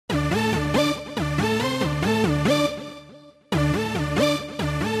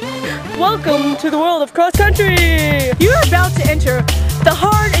welcome to the world of cross country. You are about to enter the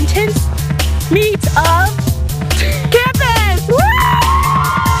hard, intense meat of campus. Woo!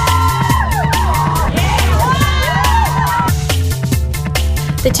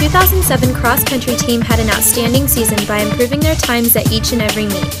 The 2007 cross-country team had an outstanding season by improving their times at each and every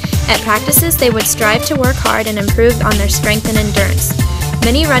meet. At practices, they would strive to work hard and improve on their strength and endurance.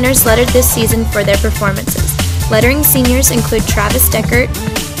 Many runners lettered this season for their performances. Lettering seniors include Travis Deckert,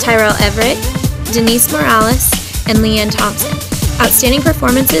 Tyrell Everett, Denise Morales, and Leanne Thompson. Outstanding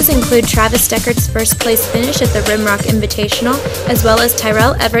performances include Travis Deckert's first place finish at the Rimrock Invitational, as well as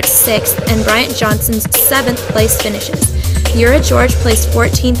Tyrell Everett's 6th and Bryant Johnson's 7th place finishes. Ura George placed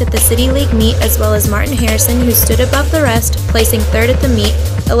 14th at the City League meet, as well as Martin Harrison, who stood above the rest, placing 3rd at the meet,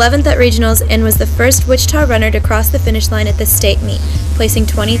 11th at regionals, and was the first Wichita runner to cross the finish line at the state meet, placing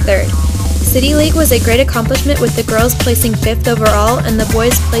 23rd. City League was a great accomplishment, with the girls placing 5th overall and the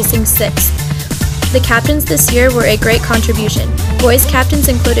boys placing 6th. The captains this year were a great contribution. Boys captains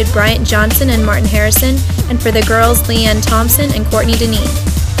included Bryant Johnson and Martin Harrison, and for the girls, Leanne Thompson and Courtney Deneen.